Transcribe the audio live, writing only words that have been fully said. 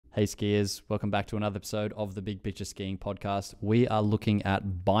Hey skiers, welcome back to another episode of the Big Picture Skiing Podcast. We are looking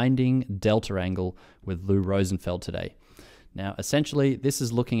at binding delta angle with Lou Rosenfeld today. Now, essentially, this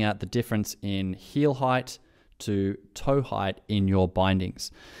is looking at the difference in heel height to toe height in your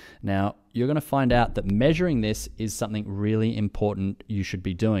bindings. Now, you're going to find out that measuring this is something really important you should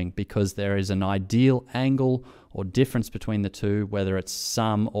be doing because there is an ideal angle or difference between the two, whether it's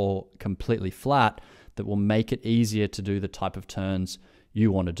some or completely flat, that will make it easier to do the type of turns you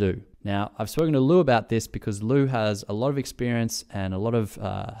want to do. Now, I've spoken to Lou about this because Lou has a lot of experience and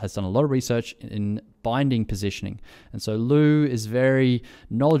has done a lot of research in binding positioning. And so Lou is very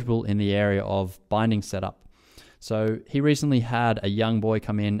knowledgeable in the area of binding setup. So he recently had a young boy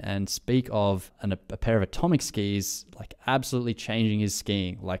come in and speak of a pair of atomic skis, like absolutely changing his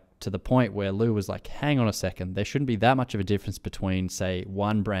skiing, like to the point where Lou was like, hang on a second, there shouldn't be that much of a difference between, say,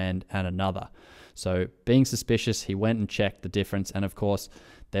 one brand and another. So being suspicious, he went and checked the difference. And of course,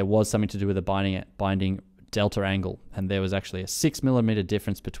 there was something to do with the binding delta angle. And there was actually a 6mm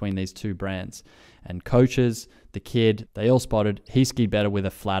difference between these two brands. And coaches, the kid, they all spotted he skied better with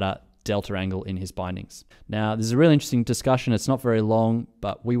a flatter delta angle in his bindings. Now, this is a really interesting discussion. It's not very long,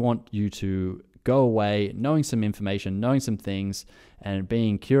 but we want you to go away knowing some information, knowing some things, and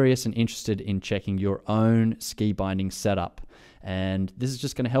being curious and interested in checking your own ski binding setup. And this is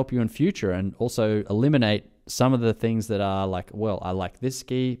just going to help you in future and also eliminate some of the things that are like, well, I like this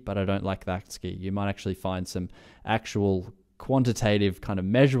ski, but I don't like that ski. You might actually find some actual quantitative kind of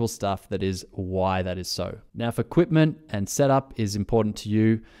measurable stuff that is why that is so. Now, if equipment and setup is important to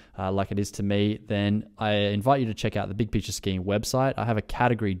you, like it is to me, then I invite you to check out the Big Picture Skiing website. I have a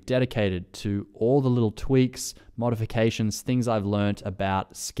category dedicated to all the little tweaks, modifications, things I've learned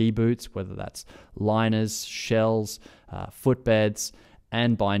about ski boots, whether that's liners, shells, footbeds,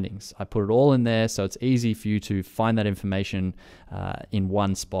 and bindings. I put it all in there so it's easy for you to find that information in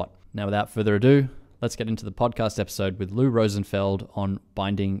one spot. Now, without further ado, let's get into the podcast episode with Lou Rosenfeld on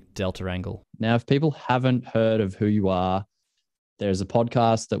binding delta angle. Now, if people haven't heard of who you are, there's a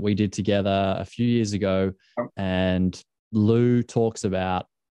podcast that we did together a few years ago, and Lou talks about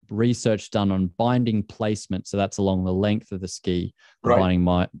research done on binding placement. So that's along the length of the ski, right.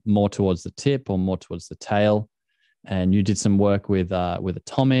 Binding more towards the tip or more towards the tail. And you did some work with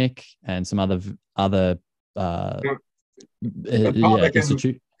Atomic and some other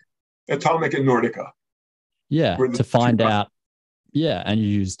institute. Atomic and Nordica. Yeah, to find out. Yeah, and you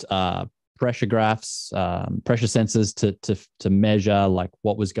used pressure graphs, pressure sensors to measure like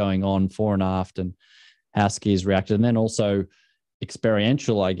what was going on fore and aft and how skis reacted, and then also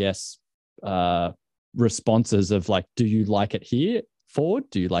experiential, I guess, responses of like, do you like it here forward?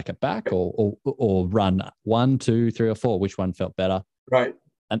 Do you like it back, or run 1, 2, 3, or 4? Which one felt better? Right.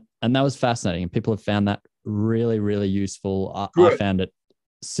 And that was fascinating, and people have found that really, really useful. I found it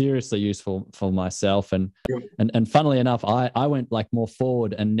seriously useful for myself, and funnily enough, I went like more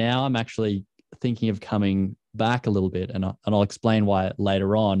forward, and now I'm actually thinking of coming back a little bit, and I'll explain why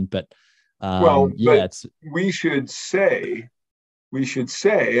later on. But we should say,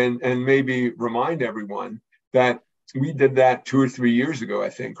 and maybe remind everyone that we did that 2 or 3 years ago, I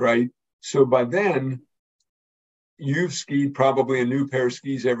think, right? So by then, you've skied probably a new pair of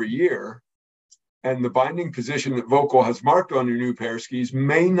skis every year. And the binding position that Vocal has marked on your new pair of skis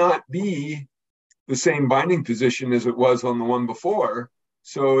may not be the same binding position as it was on the one before.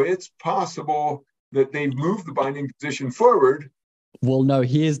 So it's possible that they've moved the binding position forward. Well, no,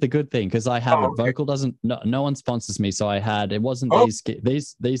 here's the good thing, because I haven't. Okay. Vocal doesn't, no one sponsors me. So it wasn't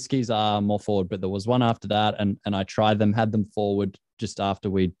these skis are more forward, but there was one after that. And I tried them, had them forward just after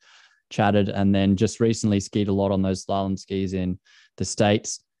we'd chatted. And then just recently skied a lot on those slalom skis in the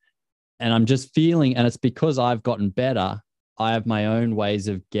States. And I'm just feeling, and it's because I've gotten better, I have my own ways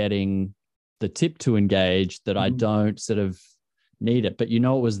of getting the tip to engage that I don't sort of need it. But it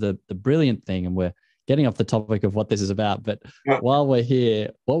was the brilliant thing, and we're getting off the topic of what this is about. But while we're here,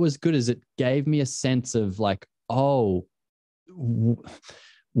 what was good is it gave me a sense of like,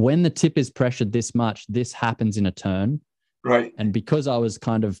 when the tip is pressured this much, this happens in a turn. Right. And because I was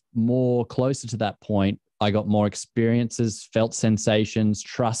kind of more closer to that point, I got more experiences, felt sensations,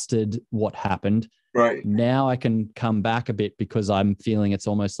 trusted what happened. Right. Now I can come back a bit because I'm feeling it's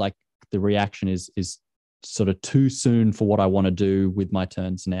almost like the reaction is sort of too soon for what I want to do with my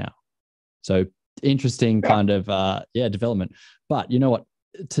turns now. So interesting kind of, development. But you know what?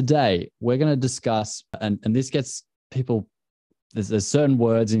 Today we're going to discuss, and this gets people, there's certain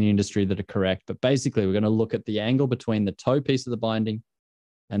words in the industry that are correct, but basically we're going to look at the angle between the toe piece of the binding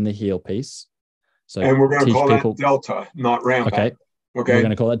and the heel piece. So, and we're going to call that delta, not ramp. Okay. We're going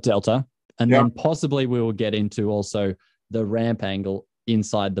to call that delta. And then possibly we will get into also the ramp angle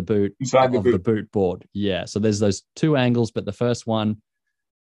inside the boot inside the of boot. the boot board. Yeah. So there's those two angles, but the first one,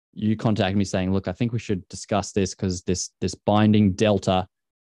 you contact me saying, look, I think we should discuss this because this binding delta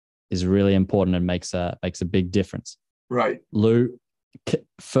is really important and makes a big difference. Right. Lou,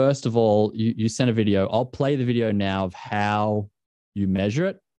 first of all, you sent a video. I'll play the video now of how you measure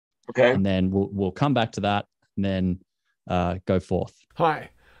it. Okay. And then we'll come back to that and then go forth. Hi,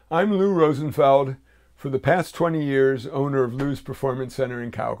 I'm Lou Rosenfeld, for the past 20 years, owner of Lou's Performance Center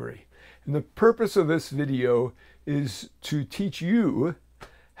in Calgary. And the purpose of this video is to teach you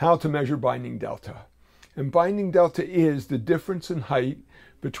how to measure binding delta. And binding delta is the difference in height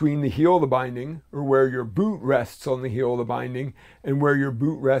between the heel of the binding, or where your boot rests on the heel of the binding, and where your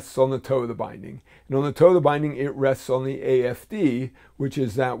boot rests on the toe of the binding. And on the toe of the binding, it rests on the AFD, which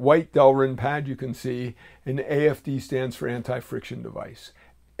is that white Delrin pad you can see, and AFD stands for anti-friction device.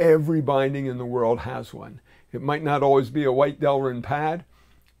 Every binding in the world has one. It might not always be a white Delrin pad,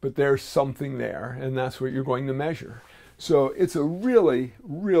 but there's something there, and that's what you're going to measure. So it's a really,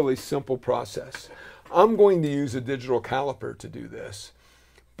 really simple process. I'm going to use a digital caliper to do this,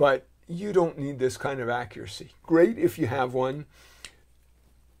 but you don't need this kind of accuracy. Great if you have one.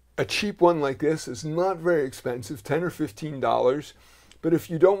 A cheap one like this is not very expensive, $10 or $15. But if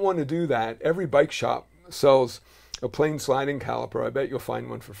you don't want to do that, every bike shop sells a plain sliding caliper. I bet you'll find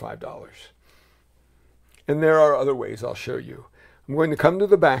one for $5. And there are other ways I'll show you. I'm going to come to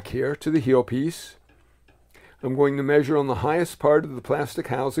the back here, to the heel piece. I'm going to measure on the highest part of the plastic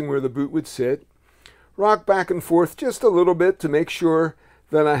housing where the boot would sit. Rock back and forth just a little bit to make sure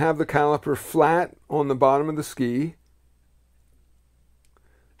that I have the caliper flat on the bottom of the ski.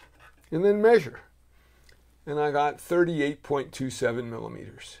 And then measure. And I got 38.27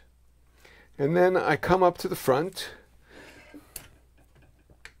 millimeters. And then I come up to the front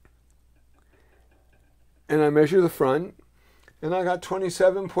and I measure the front, and I got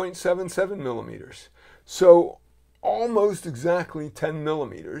 27.77 millimeters. So almost exactly 10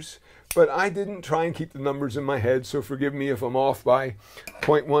 millimeters, but I didn't try and keep the numbers in my head, so forgive me if I'm off by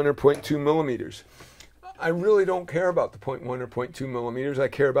 0.1 or 0.2 millimeters. I really don't care about the 0.1 or 0.2 millimeters. I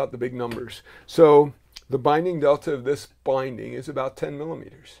care about the big numbers. So the binding delta of this binding is about 10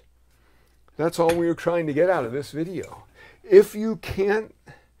 millimeters. That's all we were trying to get out of this video. If you can't,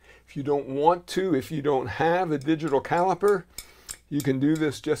 if you don't want to, if you don't have a digital caliper, you can do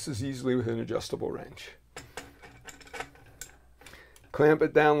this just as easily with an adjustable wrench. Clamp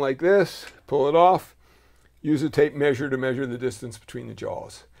it down like this, pull it off, use a tape measure to measure the distance between the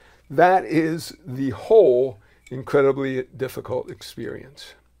jaws. That is the whole incredibly difficult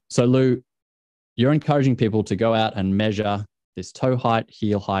experience. So Lou, you're encouraging people to go out and measure this toe height,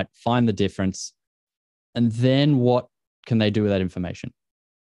 heel height, find the difference, and then what can they do with that information?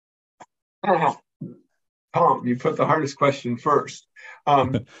 Tom, you put the hardest question first.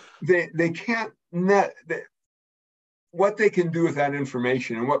 They can't net what they can do with that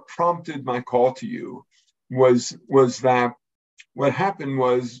information, and what prompted my call to you was that what happened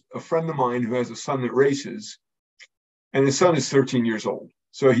was a friend of mine who has a son that races, and his son is 13 years old.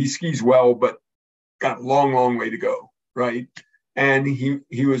 So he skis well, but got a long, long way to go, right? And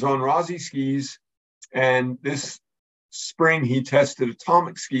he was on Rossi skis, and this spring he tested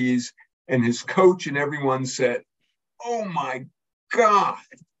atomic skis, and his coach and everyone said, "Oh my God,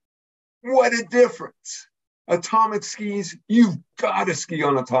 what a difference. Atomic skis, you've got to ski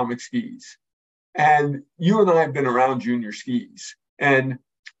on atomic skis." And you and I have been around junior skis. And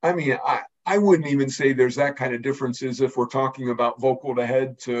I mean, I wouldn't even say there's that kind of differences if we're talking about vocal to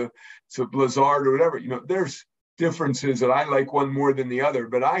head to Blizzard or whatever. You know, there's differences that I like one more than the other,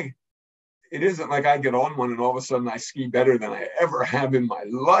 but it isn't like I get on one and all of a sudden I ski better than I ever have in my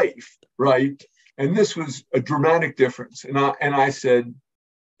life, right? And this was a dramatic difference. And I said,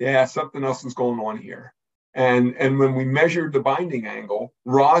 yeah, something else is going on here. And when we measured the binding angle,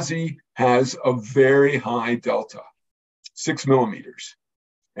 Rossi has a very high delta, 6 millimeters.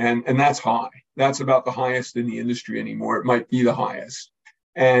 And that's high. That's about the highest in the industry anymore. It might be the highest.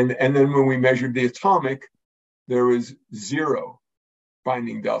 And then when we measured the atomic, there was 0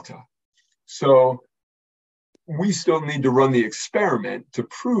 binding delta. So we still need to run the experiment to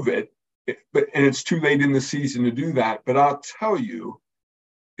prove it, and it's too late in the season to do that. But I'll tell you,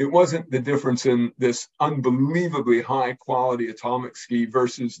 it wasn't the difference in this unbelievably high quality atomic ski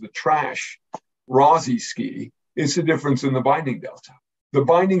versus the trash Rossi ski. It's the difference in the binding delta. The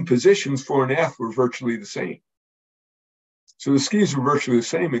binding positions fore and aft were virtually the same. So the skis were virtually the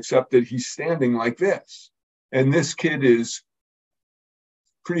same, except that he's standing like this. And this kid is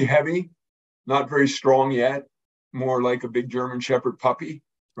pretty heavy, not very strong yet, more like a big German Shepherd puppy,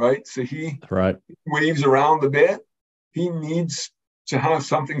 right? So he waves around a bit. He needs to have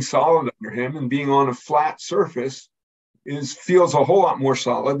something solid under him, and being on a flat surface feels a whole lot more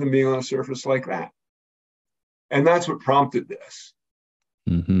solid than being on a surface like that. And that's what prompted this.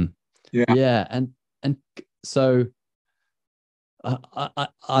 Mm-hmm. Yeah. Yeah. And so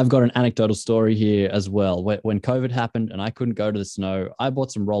I've got an anecdotal story here as well. When COVID happened and I couldn't go to the snow, I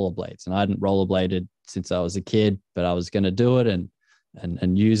bought some rollerblades, and I hadn't rollerbladed since I was a kid, but I was going to do it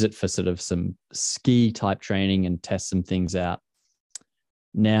and use it for sort of some ski type training and test some things out.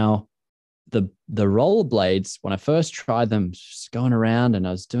 Now, the rollerblades, when I first tried them, just going around and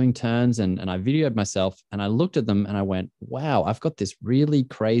I was doing turns and I videoed myself and I looked at them and I went, wow, I've got this really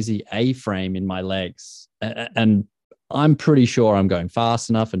crazy A-frame in my legs. And I'm pretty sure I'm going fast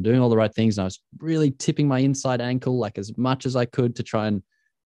enough and doing all the right things. And I was really tipping my inside ankle like as much as I could to try and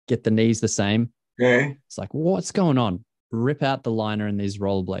get the knees the same. Okay. It's like, what's going on? Rip out the liner in these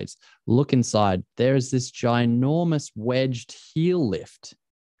rollerblades. Look inside. There is this ginormous wedged heel lift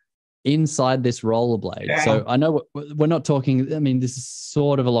inside this rollerblade. Yeah. So I know we're not talking, I mean, this is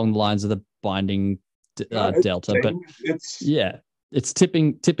sort of along the lines of the binding delta, but it's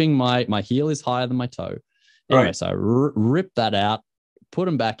tipping my heel is higher than my toe. Anyway, right. So I rip that out, put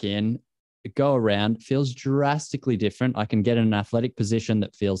them back in, go around, feels drastically different. I can get in an athletic position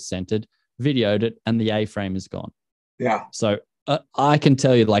that feels centered, videoed it, and the A-frame is gone. Yeah. So I can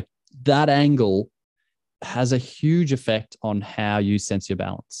tell you, like, that angle has a huge effect on how you sense your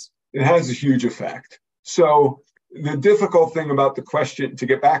balance. It has a huge effect. So the difficult thing about the question, to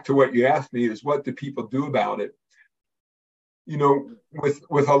get back to what you asked me, is what do people do about it? You know,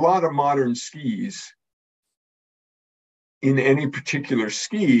 with a lot of modern skis, in any particular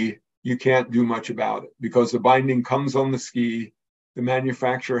ski, you can't do much about it because the binding comes on the ski, the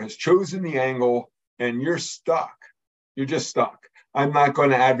manufacturer has chosen the angle, and you're stuck. You're just stuck. I'm not going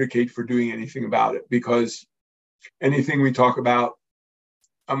to advocate for doing anything about it because anything we talk about,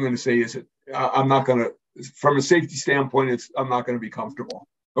 I'm going to say I'm not going to, from a safety standpoint, I'm not going to be comfortable.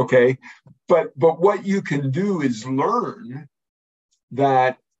 Okay. But what you can do is learn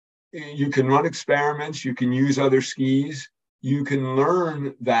that you can run experiments, you can use other skis, you can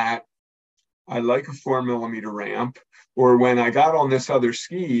learn that I like a 4mm ramp, or when I got on this other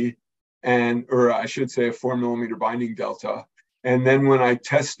ski, or I should say a 4mm binding delta, and then when I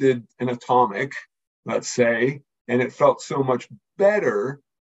tested an atomic, let's say, and it felt so much better,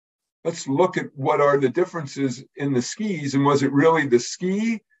 let's look at what are the differences in the skis, and was it really the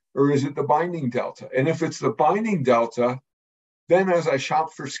ski or is it the binding delta? And if it's the binding delta, then as I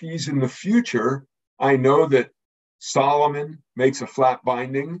shop for skis in the future, I know that Solomon makes a flat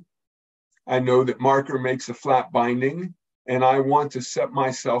binding. I know that Marker makes a flat binding, and I want to set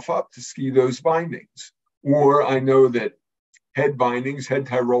myself up to ski those bindings. Or I know that head bindings, head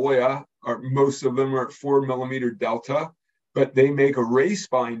Tyrolia, most of them are at 4mm delta, but they make a race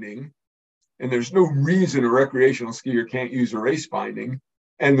binding, and there's no reason a recreational skier can't use a race binding.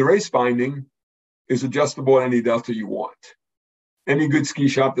 And the race binding is adjustable at any delta you want. Any good ski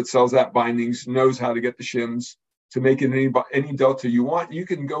shop that sells that bindings knows how to get the shims to make it any delta you want. You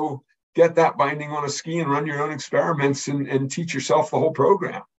can go get that binding on a ski and run your own experiments and teach yourself the whole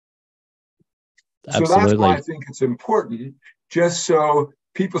program. Absolutely. So that's why I think it's important, just so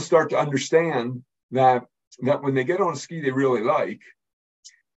people start to understand that when they get on a ski they really like,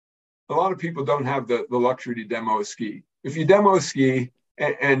 a lot of people don't have the luxury to demo a ski. If you demo a ski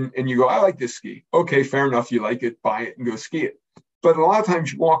and you go, I like this ski. Okay, fair enough. You like it, buy it and go ski it. But a lot of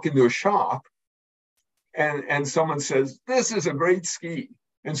times you walk into a shop and someone says, this is a great ski.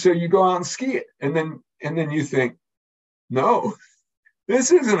 And so you go out and ski it. And then you think, no,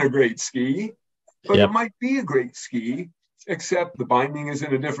 this isn't a great ski, but It might be a great ski, except the binding is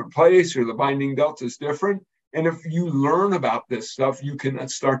in a different place or the binding delta is different. And if you learn about this stuff, you can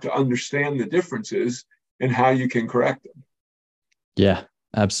start to understand the differences and how you can correct them. Yeah,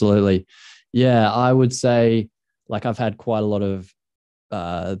 absolutely. Yeah, I would say, like, I've had quite a lot of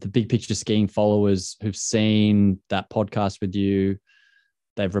the Big Picture Skiing followers who've seen that podcast with you.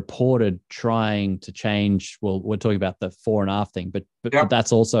 They've reported trying to change. Well, we're talking about the 4.5 thing, but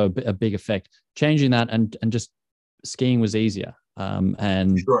that's also a big effect. Changing that and just skiing was easier.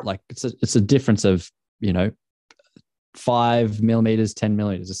 Like it's a difference of 5 millimeters, 10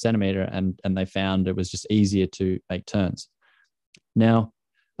 millimeters, a centimeter, and they found it was just easier to make turns. Now,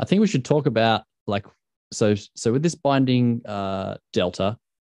 I think we should talk about so with this binding delta.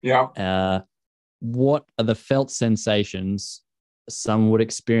 What are the felt sensations some would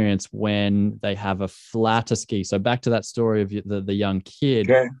experience when they have a flatter ski? So back to that story of the young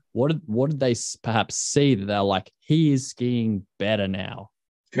kid. Okay. What did they perhaps see that they're like, he is skiing better now?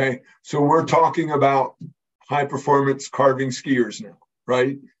 Okay, so we're talking about high performance carving skiers now,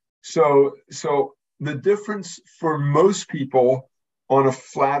 right? So the difference for most people on a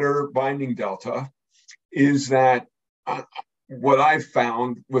flatter binding delta is that what I've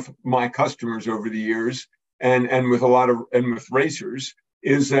found with my customers over the years and with with racers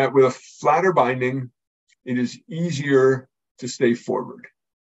is that with a flatter binding, it is easier to stay forward.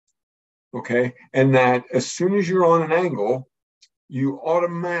 Okay. And that as soon as you're on an angle, you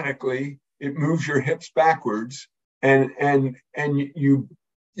automatically, it moves your hips backwards and you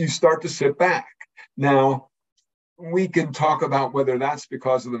start to sit back. Now, we can talk about whether that's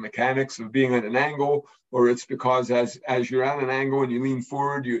because of the mechanics of being at an angle, or it's because as you're at an angle and you lean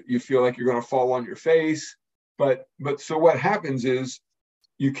forward, you feel like you're going to fall on your face. But so what happens is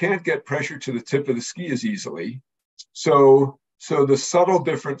you can't get pressure to the tip of the ski as easily. So the subtle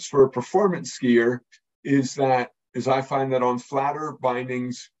difference for a performance skier is that, is I find that on flatter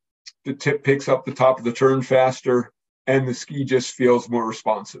bindings, the tip picks up the top of the turn faster and the ski just feels more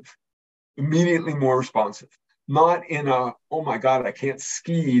responsive, immediately more responsive. Not in a, oh my God, I can't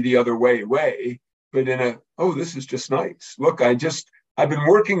ski the other way, but in a, oh, this is just nice. Look, I've been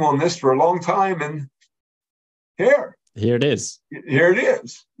working on this for a long time and here it is. Here it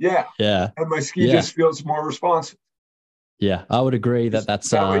is. Yeah. Yeah. And my ski just feels more responsive. Yeah. I would agree that that's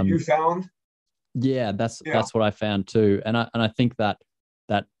is that what you found? Yeah, that's what I found too. And I think that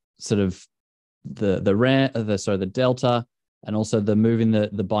sort of the delta, and also the moving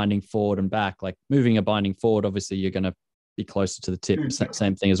the binding forward and back, like moving a binding forward, obviously you're going to be closer to the tip.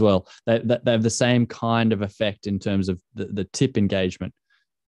 Same thing as well. They have the same kind of effect in terms of the tip engagement.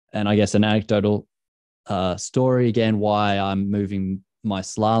 And I guess an anecdotal story again, why I'm moving my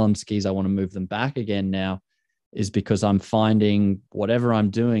slalom skis, I want to move them back again now, is because I'm finding whatever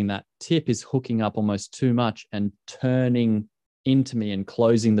I'm doing, that tip is hooking up almost too much and turning into me and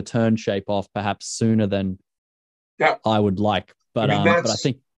closing the turn shape off perhaps sooner than I would like. But but I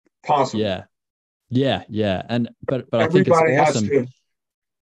think possible. Yeah. And but I think it's awesome.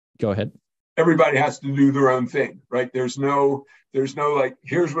 Go ahead. Everybody has to do their own thing, right? There's no like,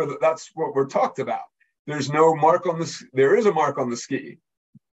 here's where that's what we're talked about. There's no mark on there is a mark on the ski.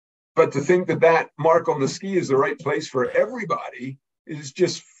 But to think that mark on the ski is the right place for everybody is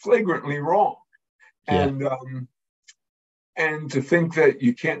just flagrantly wrong. Yeah. And to think that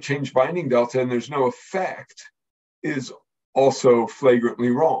you can't change binding delta and there's no effect is also flagrantly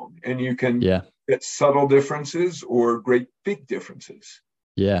wrong. And you can get subtle differences or great big differences.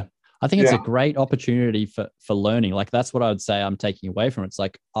 Yeah. I think it's a great opportunity for learning. Like, that's what I would say I'm taking away from it. It's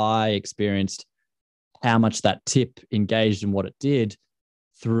like I experienced how much that tip engaged and what it did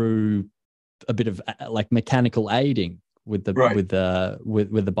through a bit of like mechanical aiding with the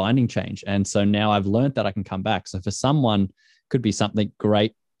with the binding change. And so now I've learned that I can come back. So for someone, could be something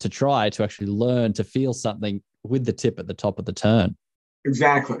great to try to actually learn to feel something with the tip at the top of the turn.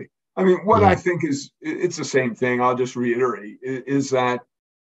 Exactly. I mean, what I think is, it's the same thing. I'll just reiterate, is that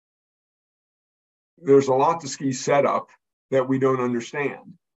there's a lot to ski setup that we don't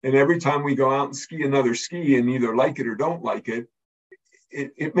understand. And every time we go out and ski another ski and either like it or don't like it,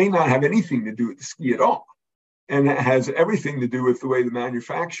 it may not have anything to do with the ski at all. And it has everything to do with the way the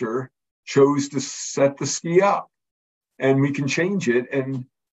manufacturer chose to set the ski up. And we can change it. And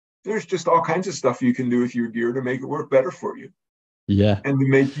there's just all kinds of stuff you can do with your gear to make it work better for you. Yeah. And to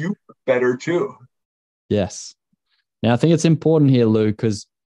make you better too. Yes. Now, I think it's important here, Lou, because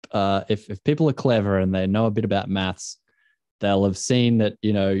if people are clever and they know a bit about maths, they'll have seen that,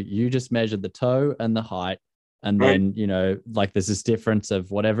 you just measured the toe and the height. And then, like there's this difference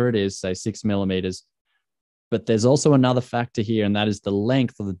of whatever it is, say 6 millimeters. But there's also another factor here, and that is the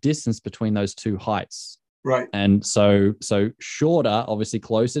length or the distance between those two heights. Right. And so shorter, obviously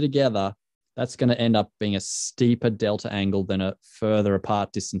closer together, that's going to end up being a steeper delta angle than a further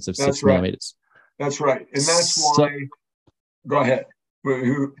apart distance of 6 millimeters. That's right. And that's why, go ahead.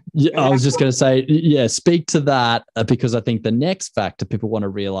 I was just going to say, speak to that, because I think the next factor people want to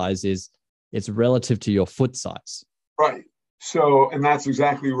realize is it's relative to your foot size. Right. So, and that's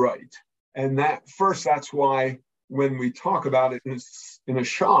exactly right. And that's why when we talk about it in a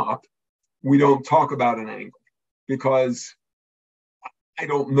shop, we don't talk about an angle, because I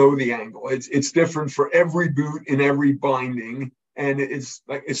don't know the angle. It's different for every boot in every binding. And it's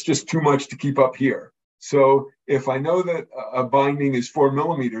just too much to keep up here. So if I know that a binding is 4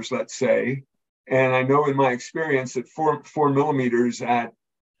 millimeters, let's say, and I know in my experience that 4 millimeters at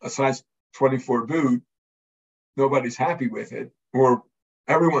a size 24 boot, nobody's happy with it, or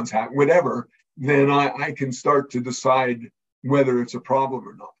everyone's happy, whatever, then I can start to decide whether it's a problem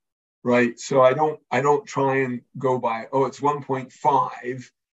or not, right? So I don't try and go by, it's 1.5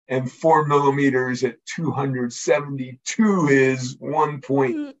 and 4 millimeters at 272 is 1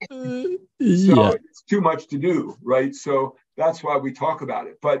 point. So it's too much to do, right? So that's why we talk about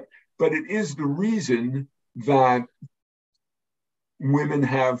it. But it is the reason that women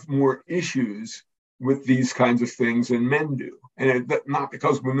have more issues with these kinds of things than men do. And not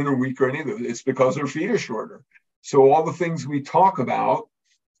because women are weak or anything, it's because their feet are shorter. So all the things we talk about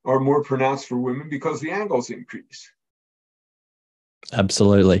are more pronounced for women because the angles increase.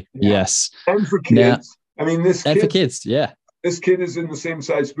 Absolutely. Yeah. Yes. And for kids. Now, I mean, this kid is in the same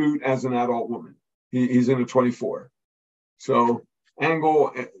size boot as an adult woman. He's in a 24. So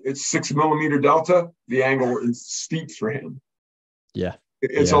angle, it's 6 millimeter delta. The angle is steep for him. Yeah.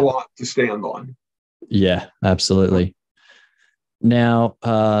 It's a lot to stand on. Yeah, absolutely. Now,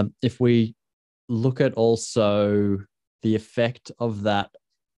 if we look at also the effect of that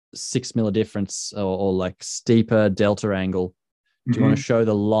 6 mil difference or like steeper delta angle, do you want to show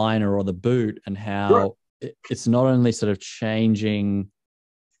the liner or the boot and how it's not only sort of changing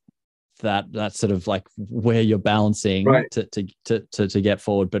that sort of like where you're balancing to get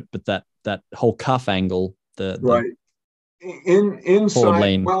forward, but that whole cuff angle, the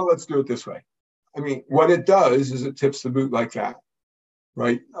inside. Well, let's do it this way. I mean, what it does is it tips the boot like that,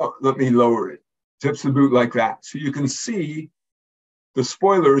 right? Oh, let me lower it. Tips the boot like that. So you can see the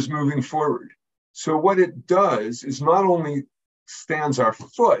spoiler is moving forward. So what it does is not only stands our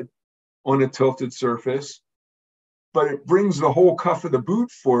foot on a tilted surface, but it brings the whole cuff of the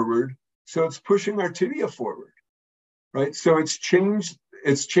boot forward. So it's pushing our tibia forward, right? So it's changed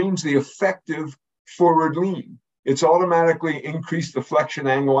the effective forward lean. It's automatically increased the flexion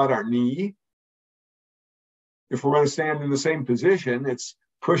angle at our knee. If we're going to stand in the same position, it's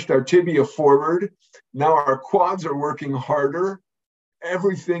pushed our tibia forward. Now our quads are working harder.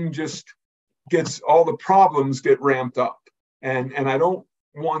 Everything just all the problems get ramped up. And I don't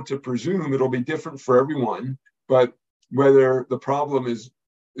want to presume it'll be different for everyone, but whether the problem is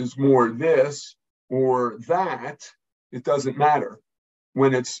more this or that, it doesn't matter.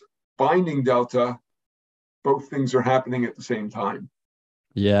 When it's binding delta, both things are happening at the same time.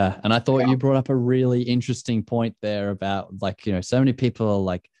 Yeah. And I thought you brought up a really interesting point there about like, so many people are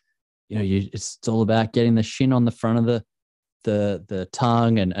like, it's all about getting the shin on the front of the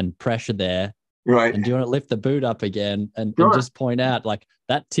tongue and pressure there. Right. And do you want to lift the boot up again and just point out like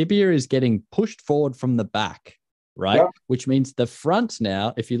that tibia is getting pushed forward from the back, right? Yep. Which means the front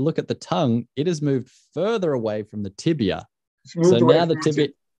now, if you look at the tongue, it has moved further away from the tibia. So now the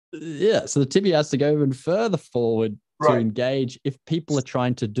tibia, so the tibia has to go even further forward to engage. If people are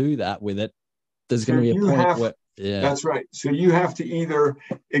trying to do that with it, there's going to be a point where, that's right. So you have to either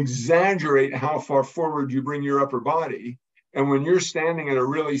exaggerate how far forward you bring your upper body. And when you're standing at a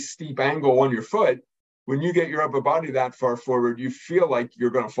really steep angle on your foot, when you get your upper body that far forward, you feel like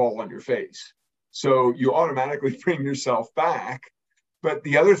you're going to fall on your face. So you automatically bring yourself back. But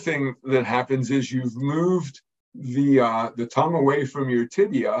the other thing that happens is you've moved the tongue away from your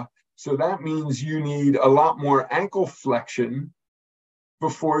tibia. So that means you need a lot more ankle flexion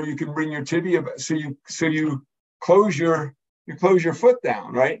before you can bring your tibia back. So you close your foot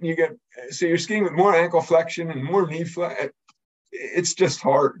down, right? And you're skiing with more ankle flexion and more knee flexion. It's just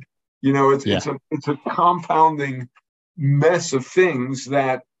hard. It's a compounding mess of things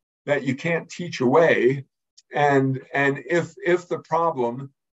that you can't teach away. And if the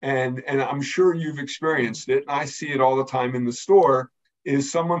problem, and I'm sure you've experienced it, and I see it all the time in the store,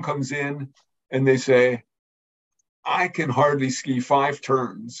 is someone comes in and they say, I can hardly ski 5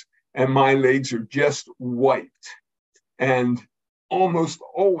 turns and my legs are just wiped. And almost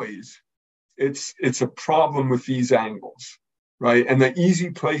always it's a problem with these angles, right? And the easy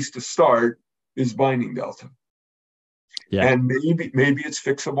place to start is binding delta. Yeah. And maybe it's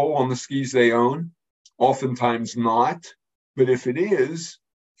fixable on the skis they own. Oftentimes not. But if it is,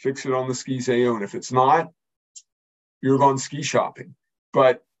 fix it on the skis they own. If it's not, you're going ski shopping.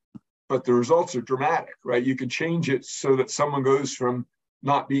 But the results are dramatic, right? You could change it so that someone goes from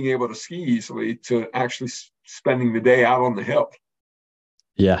not being able to ski easily to actually spending the day out on the hill.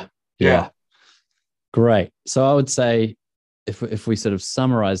 Yeah. Great. So I would say if we sort of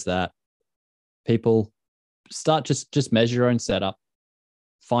summarize that, people start just measure your own setup,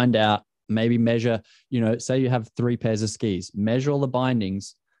 find out, maybe measure, say you have 3 pairs of skis, measure all the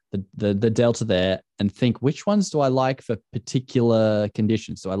bindings, the delta there, and think which ones do I like for particular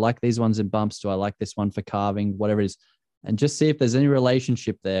conditions? Do I like these ones in bumps? Do I like this one for carving? Whatever it is. And just see if there's any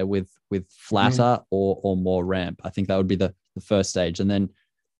relationship there with flatter or more ramp. I think that would be the first stage. And then,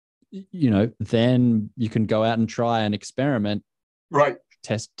 then you can go out and try and experiment. Right.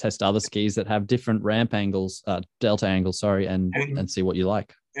 Test other skis that have different ramp angles, delta angles, and see what you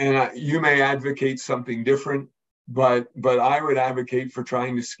like. and you may advocate something different, but I would advocate for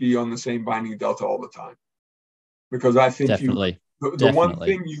trying to ski on the same binding delta all the time, because I think Definitely. the one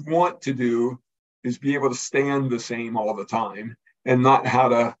thing you want to do is be able to stand the same all the time, and not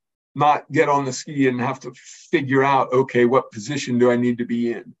get on the ski and have to figure out, okay, what position do I need to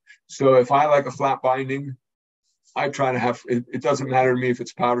be in? So if I like a flat binding, I try to have, it doesn't matter to me if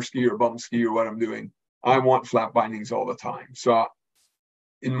it's powder ski or bump ski or what I'm doing. I want flat bindings all the time. So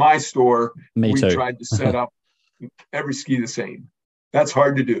in my store, we tried to set up every ski the same. That's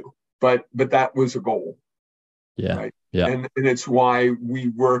hard to do, but that was a goal. Yeah. Right. Yeah. And it's why we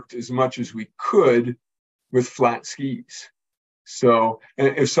worked as much as we could with flat skis. So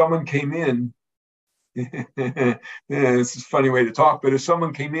if someone came in, this is a funny way to talk, but if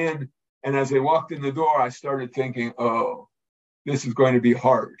someone came in and as they walked in the door, I started thinking, oh, this is going to be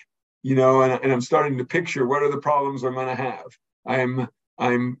hard, and I'm starting to picture what are the problems I'm going to have. I'm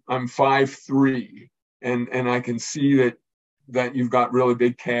 5'3", and I can see that you've got really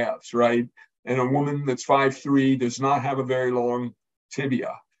big calves, right? And a woman that's 5'3" does not have a very long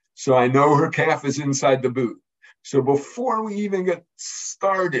tibia. So I know her calf is inside the boot. So before we even get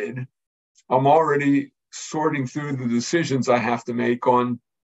started, I'm already sorting through the decisions I have to make on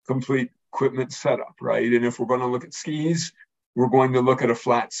complete equipment setup, right? And if we're going to look at skis, we're going to look at a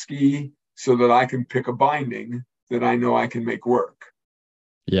flat ski so that I can pick a binding that I know I can make work.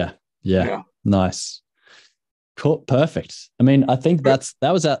 Yeah. Nice. Cool. Perfect. I mean, I think that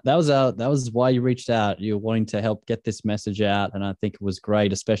was why you reached out. You're wanting to help get this message out. And I think it was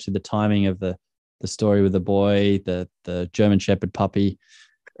great, especially the timing of the story with the boy, the German Shepherd puppy,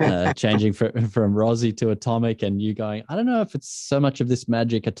 changing from Rosie to Atomic, and you going, I don't know if it's so much of this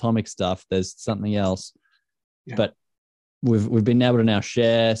magic Atomic stuff. There's something else. Yeah. But we've been able to now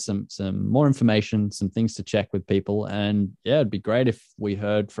share some more information, some things to check with people. And yeah, it'd be great if we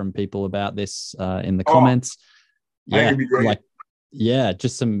heard from people about this in the comments. Yeah,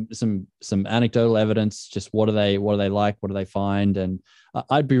 just some anecdotal evidence. Just what do they like? What do they find? And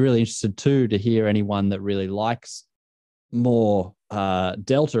I'd be really interested too to hear anyone that really likes more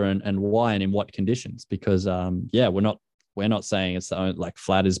delta and why and in what conditions. Because we're not saying it's the only, like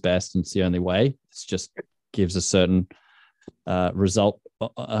flat is best and it's the only way. It's just gives a certain result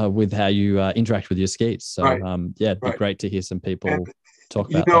with how you interact with your skis. So it'd be great to hear some people talk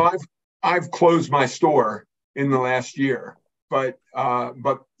about that. I've closed my store in the last year, but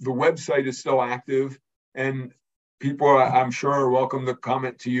the website is still active, and people I'm sure are welcome to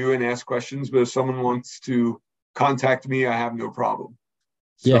comment to you and ask questions. But if someone wants to contact me, I have no problem.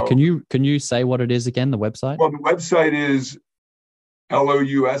 Yeah, can you say what it is again? The website? Well, the website is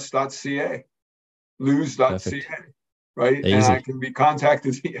lous.ca, lose.ca, right? Easy. And I can be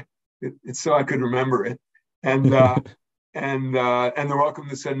contacted. It's so I could remember it, and and they're welcome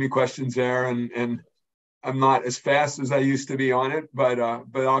to send me questions there. And I'm not as fast as I used to be on it, but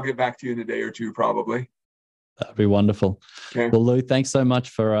I'll get back to you in a day or two probably. That'd be wonderful. Okay. Well, Lou, thanks so much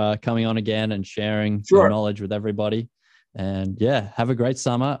for coming on again and sharing your knowledge with everybody. And yeah, have a great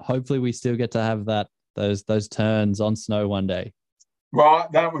summer. Hopefully we still get to have those turns on snow one day. Well,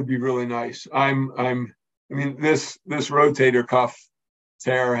 that would be really nice. I mean, this rotator cuff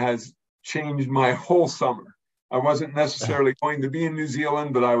tear has changed my whole summer. I wasn't necessarily going to be in New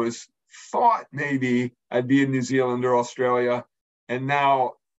Zealand, but I thought maybe I'd be in New Zealand or Australia. And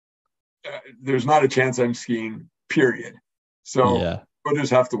now there's not a chance I'm skiing, period. So we'll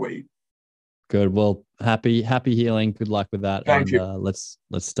just have to wait. Good. Well, happy healing. Good luck with that. Thank you. Let's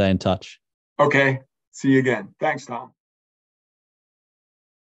stay in touch. Okay. See you again. Thanks, Tom.